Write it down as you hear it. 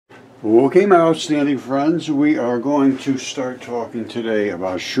Okay, my outstanding friends, we are going to start talking today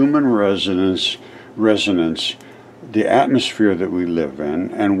about Schumann resonance, the atmosphere that we live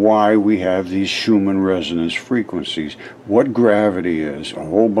in, and why we have these Schumann resonance frequencies, what gravity is, a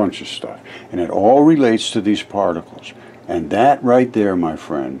whole bunch of stuff. And it all relates to these particles. And that right there, my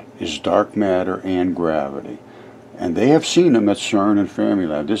friend, is dark matter and gravity. And they have seen them at CERN and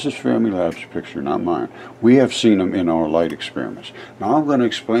Fermilab. This is Fermilab's picture, not mine. We have seen them in our light experiments. Now I'm going to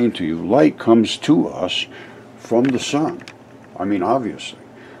explain to you, light comes to us from the sun. I mean, obviously.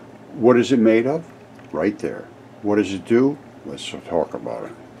 What is it made of? Right there. What does it do? Let's talk about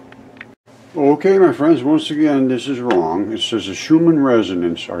it. Okay, my friends, once again, this is wrong. It says a Schumann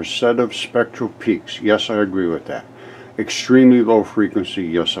resonance are a set of spectral peaks. Yes, I agree with that. Extremely low frequency,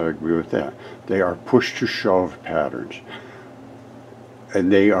 yes, I agree with that. They are push-to-shove patterns.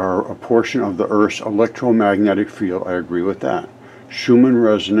 And they are a portion of the Earth's electromagnetic field, I agree with that. Schumann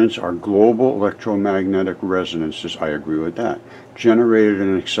resonance are global electromagnetic resonances, I agree with that. Generated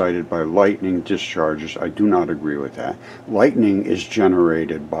and excited by lightning discharges, I do not agree with that. Lightning is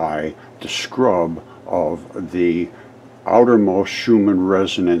generated by the scrub of the outermost Schumann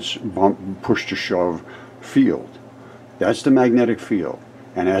resonance push-to-shove field. That's the magnetic field.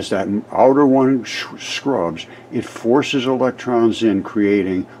 And as that outer one scrubs, it forces electrons in,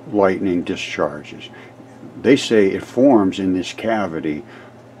 creating lightning discharges. They say it forms in this cavity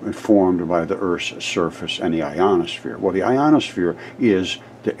formed by the Earth's surface and the ionosphere. Well, the ionosphere is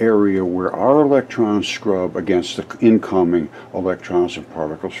the area where our electrons scrub against the incoming electrons and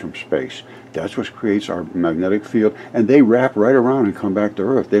particles from space. That's what creates our magnetic field, and they wrap right around and come back to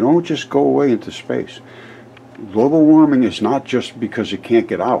Earth. They don't just go away into space. Global warming is not just because it can't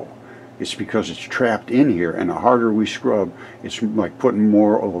get out. It's because it's trapped in here, and the harder we scrub, it's like putting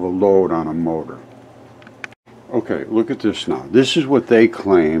more of a load on a motor. Okay, look at this now. This is what they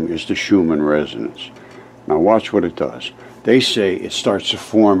claim is the Schumann resonance. Now watch what it does. They say it starts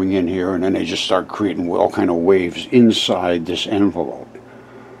forming in here, and then they just start creating all kind of waves inside this envelope.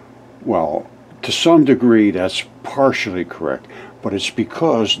 Well, to some degree, that's partially correct, but it's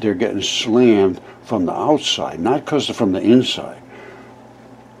because they're getting slammed from the outside, not because they're from the inside.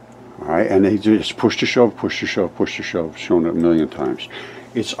 All right, and they just push to shove, push to shove, push to shove, shown it a million times.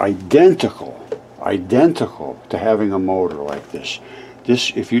 It's identical to having a motor like this.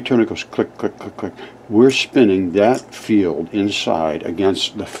 This, if you turn it, goes click, click, click, click. We're spinning that field inside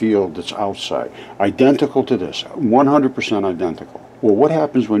against the field that's outside. Identical to this, 100% identical. Well, what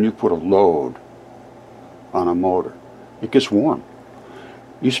happens when you put a load on a motor? It gets warm.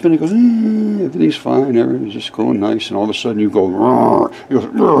 You spin it, goes, everything's fine, everything's just going nice, and all of a sudden you go, it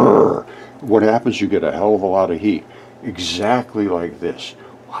goes, what happens? You get a hell of a lot of heat. Exactly like this.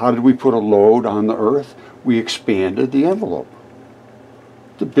 How did we put a load on the Earth? We expanded the envelope.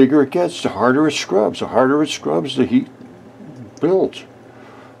 The bigger it gets, the harder it scrubs. The harder it scrubs, the heat builds.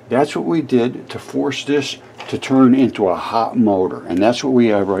 That's what we did to force this to turn into a hot motor, and that's what we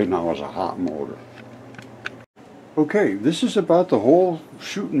have right now, is a hot motor. Okay, this is about the whole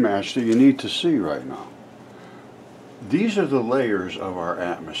shooting match that you need to see right now. These are the layers of our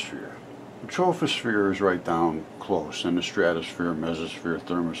atmosphere. The troposphere is right down close, and the stratosphere, mesosphere,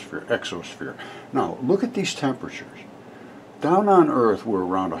 thermosphere, exosphere. Now, look at these temperatures. Down on Earth, we're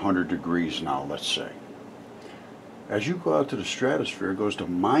around 100 degrees now, let's say. As you go out to the stratosphere, it goes to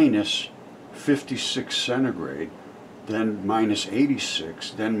minus 56 centigrade, then minus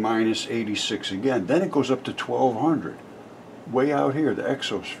 86, then minus 86 again. Then it goes up to 1200. Way out here, the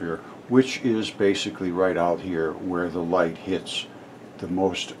exosphere, which is basically right out here where the light hits the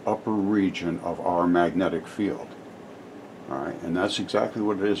most upper region of our magnetic field. All right, and that's exactly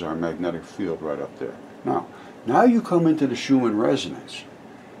what it is, our magnetic field right up there. Now you come into the Schumann resonance.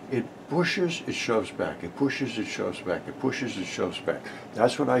 It pushes, it shoves back. It pushes, it shoves back. It pushes, it shoves back.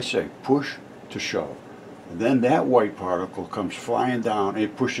 That's what I say, push to shove. And then that white particle comes flying down, and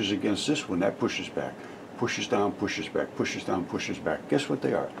it pushes against this one, that pushes back. Pushes down, pushes back, pushes down, pushes back. Guess what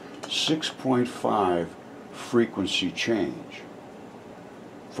they are? 6.5 frequency change.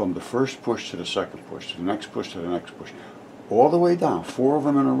 From the first push to the second push, to the next push to the next push. All the way down, 4 of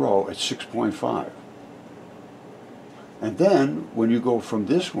them in a row at 6.5. And then, when you go from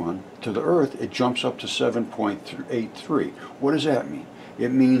this one to the Earth, it jumps up to 7.83. What does that mean?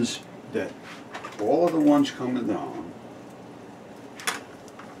 It means that all of the ones coming down,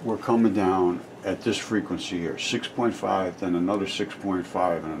 we're coming down at this frequency here, 6.5, then another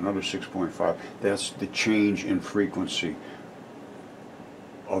 6.5, and another 6.5. That's the change in frequency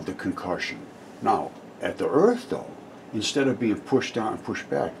of the concussion. Now, at the Earth, though, instead of being pushed down and pushed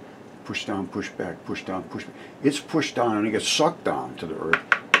back, push down, push back, push down, push back, it's pushed down and it gets sucked down to the Earth.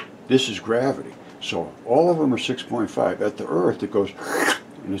 This is gravity. So all of them are 6.5. At the Earth, it goes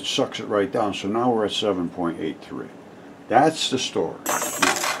and it sucks it right down. So now we're at 7.83. That's the story.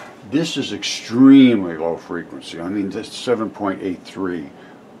 Now, this is extremely low frequency. I mean, this 7.83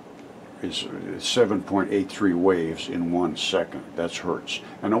 is 7.83 waves in 1 second. That's hertz.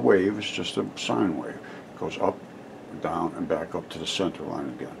 And a wave is just a sine wave. It goes up, down, and back up to the center line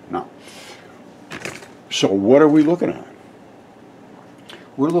again. Now, so what are we looking at?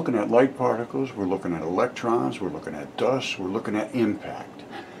 We're looking at light particles, we're looking at electrons, we're looking at dust, we're looking at impact.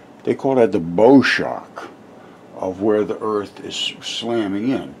 They call that the bow shock of where the Earth is slamming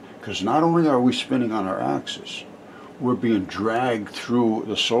in. Because not only are we spinning on our axis, we're being dragged through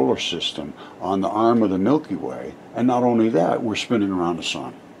the solar system on the arm of the Milky Way, and not only that, we're spinning around the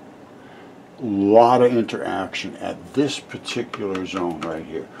sun. A lot of interaction at this particular zone right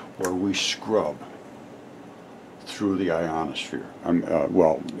here, where we scrub through the ionosphere.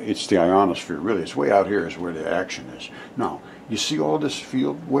 Well, it's the ionosphere, really. It's way out here is where the action is. Now, you see all this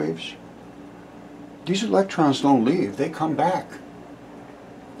field waves? These electrons don't leave, they come back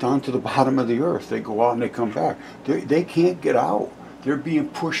down to the bottom of the Earth. They go out and they come back. They can't get out. They're being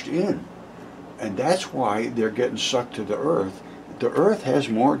pushed in. And that's why they're getting sucked to the Earth. The Earth has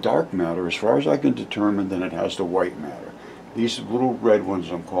more dark matter, as far as I can determine, than it has the white matter. These little red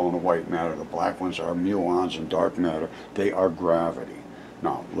ones I'm calling the white matter. The black ones are muons and dark matter. They are gravity.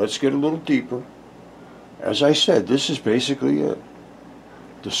 Now, let's get a little deeper. As I said, this is basically it.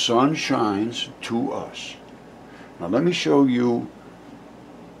 The sun shines to us. Now, let me show you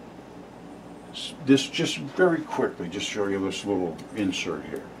this just very quickly, just show you this little insert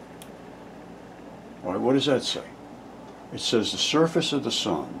here. All right, what does that say? It says the surface of the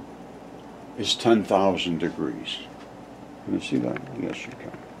sun is 10,000 degrees. Can you see that? Yes, you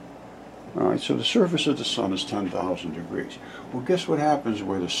can. All right, so the surface of the sun is 10,000 degrees. Well, guess what happens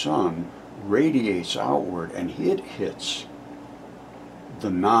where the sun radiates outward and it hits the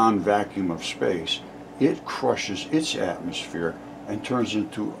non-vacuum of space? It crushes its atmosphere and turns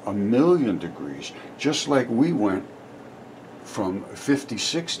into 1,000,000 degrees, just like we went from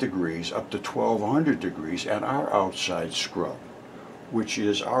 56 degrees up to 1,200 degrees at our outside scrub, which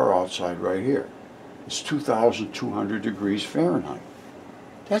is our outside right here. It's 2,200 degrees Fahrenheit.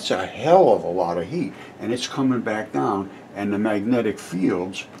 That's a hell of a lot of heat, and it's coming back down, and the magnetic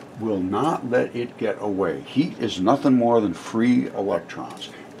fields will not let it get away. Heat is nothing more than free electrons,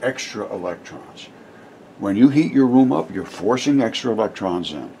 extra electrons. When you heat your room up, you're forcing extra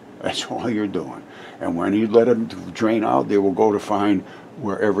electrons in. That's all you're doing. And when you let them drain out, they will go to find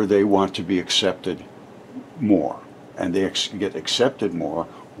wherever they want to be accepted more. And they get accepted more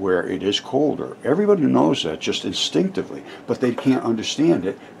where it is colder. Everybody knows that just instinctively, but they can't understand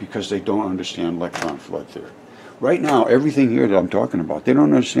it because they don't understand electron flood theory. Right now, everything here that I'm talking about, they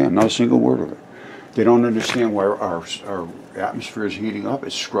don't understand, not a single word of it. They don't understand why our atmosphere is heating up.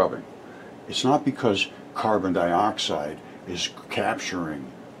 It's scrubbing. It's not because carbon dioxide is capturing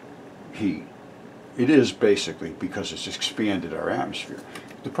heat. It is basically because it's expanded our atmosphere.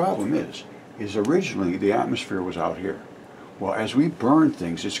 The problem is originally the atmosphere was out here. Well, as we burn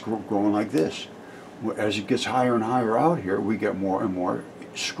things, it's growing like this. As it gets higher and higher out here, we get more and more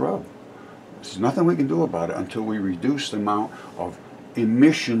scrub. There's nothing we can do about it until we reduce the amount of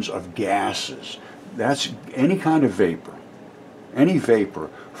emissions of gases. That's any kind of vapor. Any vapor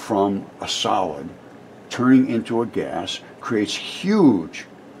from a solid turning into a gas creates huge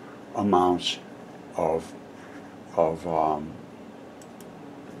amounts of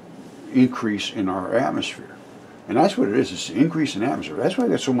increase in our atmosphere. And that's what it is, it's the increase in atmosphere. That's why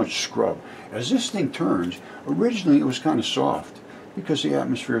there's so much scrub. As this thing turns, originally it was kind of soft because the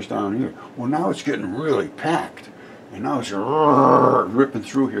atmosphere is down here. Well, now it's getting really packed. And now it's ripping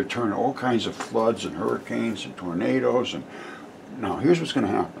through here, turning all kinds of floods and hurricanes and tornadoes. And now here's what's going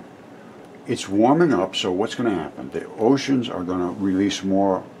to happen. It's warming up, so what's going to happen? The oceans are going to release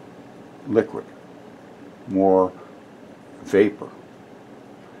more liquid, more vapor.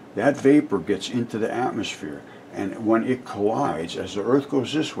 That vapor gets into the atmosphere, and when it collides, as the Earth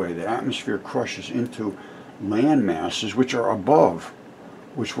goes this way, the atmosphere crushes into land masses which are above,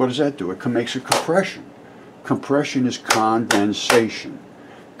 which, what does that do? It makes a compression. Compression is condensation.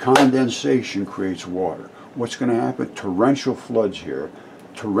 Condensation creates water. What's going to happen? Torrential floods here,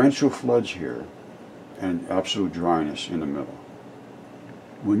 and absolute dryness in the middle.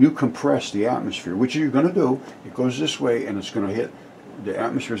 When you compress the atmosphere, which you're going to do, it goes this way and it's going to hit, the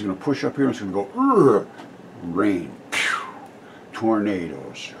atmosphere is going to push up here and it's going to go, rain,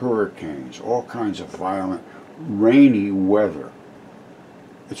 tornadoes, hurricanes, all kinds of violent, rainy weather.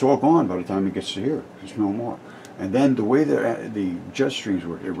 It's all gone by the time it gets to here. There's no more. And then the way the jet streams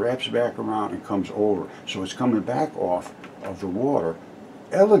work, it wraps back around and comes over. So it's coming back off of the water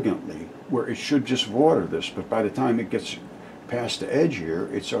elegantly, where it should just water this, but by the time it gets past the edge here,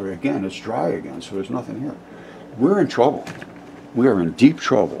 it's dry again, so there's nothing here. We're in trouble. We are in deep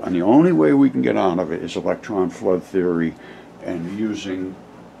trouble, and the only way we can get out of it is electron flood theory and using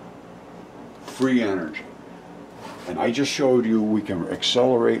free energy. And I just showed you we can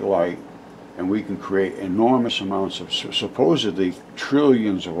accelerate light, and we can create enormous amounts of supposedly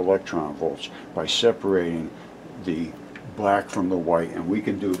trillions of electron volts by separating the black from the white, and we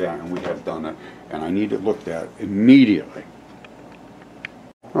can do that, and we have done it, and I need it looked at immediately.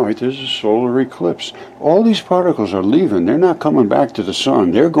 All right, there's a solar eclipse. All these particles are leaving. They're not coming back to the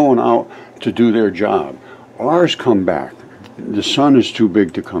sun. They're going out to do their job. Ours come back. The sun is too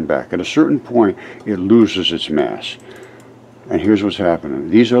big to come back. At a certain point, it loses its mass. And here's what's happening.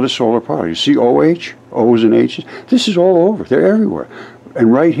 These are the solar particles. You see OH, O's and H's? This is all over. They're everywhere.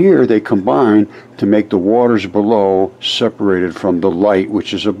 And right here, they combine to make the waters below separated from the light,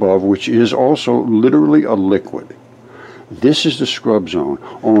 which is above, which is also literally a liquid. This is the scrub zone,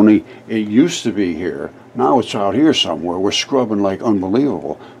 only it used to be here. Now it's out here somewhere. We're scrubbing like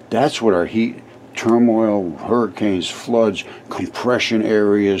unbelievable. That's what our heat, turmoil, hurricanes, floods, compression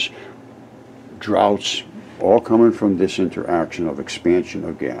areas, droughts, all coming from this interaction of expansion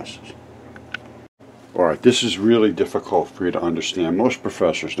of gases. All right, this is really difficult for you to understand. Most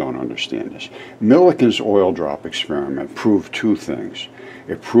professors don't understand this. Millikan's oil drop experiment proved two things.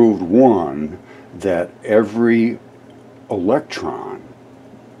 It proved, one, that every electron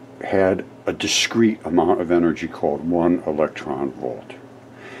had a discrete amount of energy called 1 electron volt.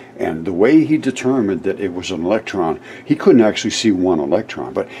 And the way he determined that it was an electron, he couldn't actually see one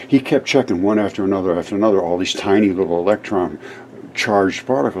electron, but he kept checking one after another, all these tiny little electron charged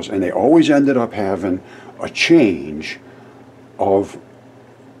particles, and they always ended up having a change of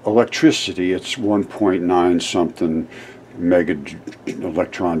electricity. It's 1.9 something mega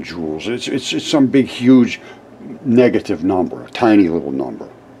electron joules. It's some big huge negative number, a tiny little number.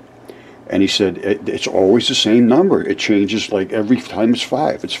 And he said it's always the same number. It changes like every time. It's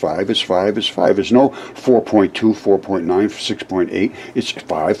 5. It's 5. It's 5. It's 5. There's no 4.2, 4.9, 6.8. It's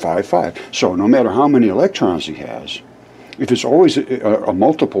 5, 5, 5. So no matter how many electrons he has, if it's always a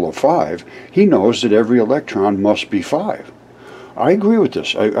multiple of 5, he knows that every electron must be 5. I agree with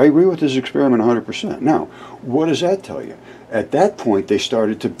this. I agree with this experiment 100%. Now, what does that tell you? At that point, they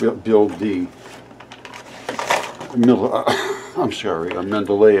started to build the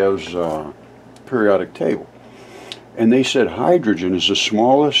Mendeleev's periodic table. And they said hydrogen is the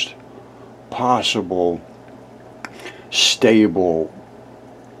smallest possible stable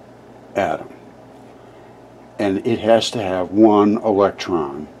atom. And it has to have 1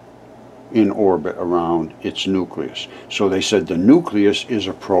 electron in orbit around its nucleus. So they said the nucleus is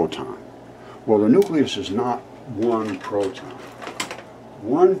a proton. Well, the nucleus is not 1 proton.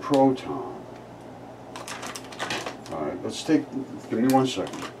 1 proton. All right, give me 1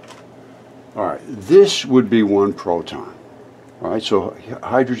 second. All right, this would be 1 proton. All right, so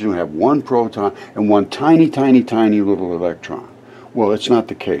hydrogen would have 1 proton and 1 tiny, tiny, tiny little electron. Well, it's not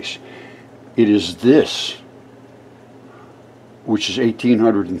the case. It is this, which is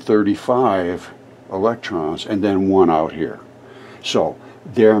 1,835 electrons, and then 1 out here. So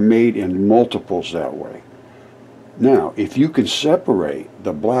they're made in multiples that way. Now, if you can separate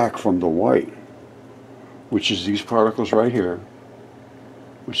the black from the white, which is these particles right here,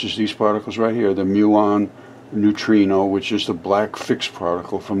 the muon neutrino, which is the black fixed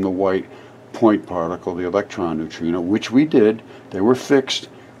particle, from the white point particle, the electron neutrino, which we did. They were fixed.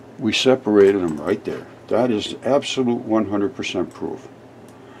 We separated them right there. That is absolute 100% proof.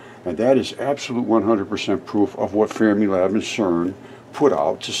 And that is absolute 100% proof of what Fermilab and CERN put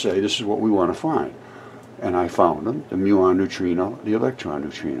out to say this is what we want to find. And I found them, the muon neutrino, the electron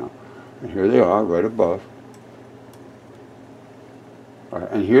neutrino. And here they are right above.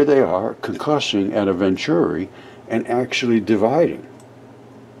 And here they are concussing at a venturi and actually dividing.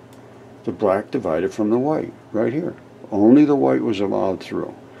 The black divided from the white, right here. Only the white was allowed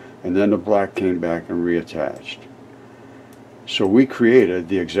through. And then the black came back and reattached. So we created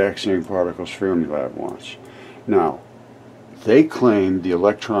the exact same particles Fermilab wants. Now, they claim the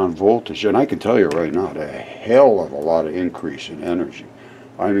electron voltage, and I can tell you right now, a hell of a lot of increase in energy.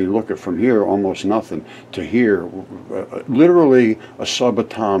 I mean, look at from here, almost nothing, to here, literally a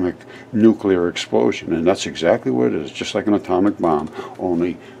subatomic nuclear explosion. And that's exactly what it is, just like an atomic bomb,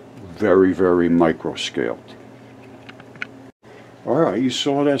 only very, very micro-scaled. All right, you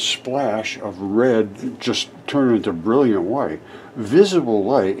saw that splash of red just turn into brilliant white. Visible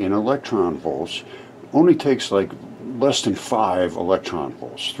light in electron volts only takes like less than 5 electron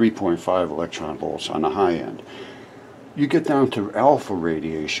volts, 3.5 electron volts on the high end. You get down to alpha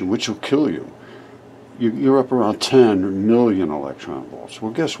radiation, which will kill you. You're up around 10 million electron volts.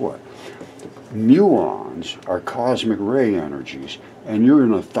 Well, guess what? Muons are cosmic ray energies, and you're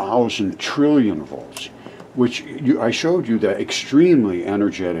in 1,000 trillion volts, which I showed you that extremely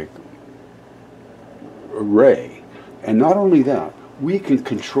energetic ray. And not only that, we can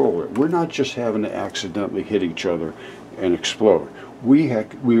control it. We're not just having to accidentally hit each other and explode. We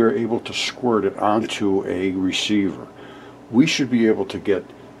are able to squirt it onto a receiver. We should be able to get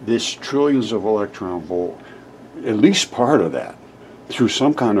this trillions of electron volt, at least part of that, through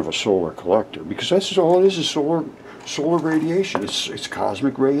some kind of a solar collector, because that's all it is solar radiation. It's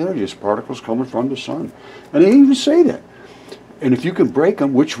cosmic ray energy. It's particles coming from the sun. And they even say that. And if you can break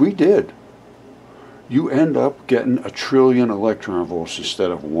them, which we did, you end up getting 1 trillion electron volts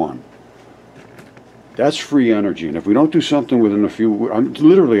instead of 1. That's free energy. And if we don't do something within a few, I'm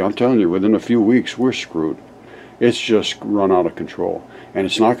telling you, within a few weeks, we're screwed. It's just run out of control. And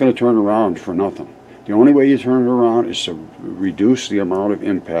it's not going to turn around for nothing. The only way you turn it around is to reduce the amount of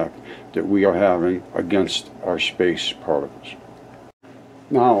impact that we are having against our space particles.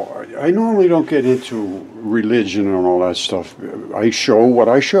 Now, I normally don't get into religion and all that stuff. I show what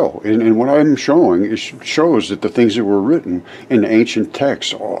I show. And what I'm showing shows that the things that were written in the ancient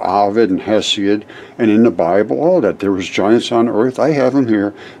texts, Ovid and Hesiod, and in the Bible, all that. There was giants on Earth. I have them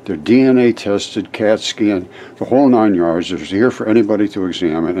here. They're DNA tested, CAT scan, the whole 9 yards. They're here for anybody to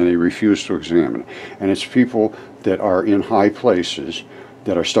examine, and they refuse to examine it. And it's people that are in high places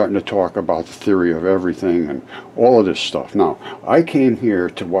that are starting to talk about the theory of everything and all of this stuff. Now, I came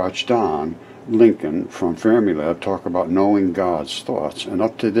here to watch Don Lincoln from Fermilab talk about knowing God's thoughts, and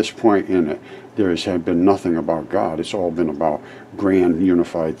up to this point in it, there has been nothing about God. It's all been about grand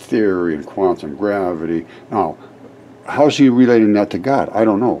unified theory and quantum gravity. Now, how's he relating that to God? I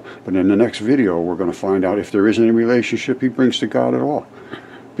don't know. But in the next video, we're going to find out if there is any relationship he brings to God at all.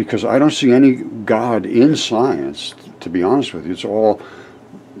 Because I don't see any God in science, to be honest with you. It's all,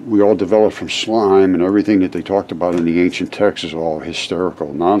 we all developed from slime, and everything that they talked about in the ancient texts is all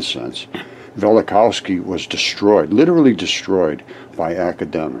hysterical nonsense. Velikovsky was destroyed, literally destroyed, by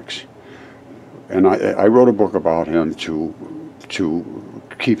academics. And I wrote a book about him to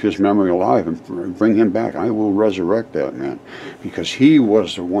keep his memory alive and bring him back. I will resurrect that man, because he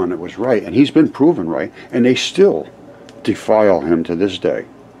was the one that was right, and he's been proven right, and they still defile him to this day.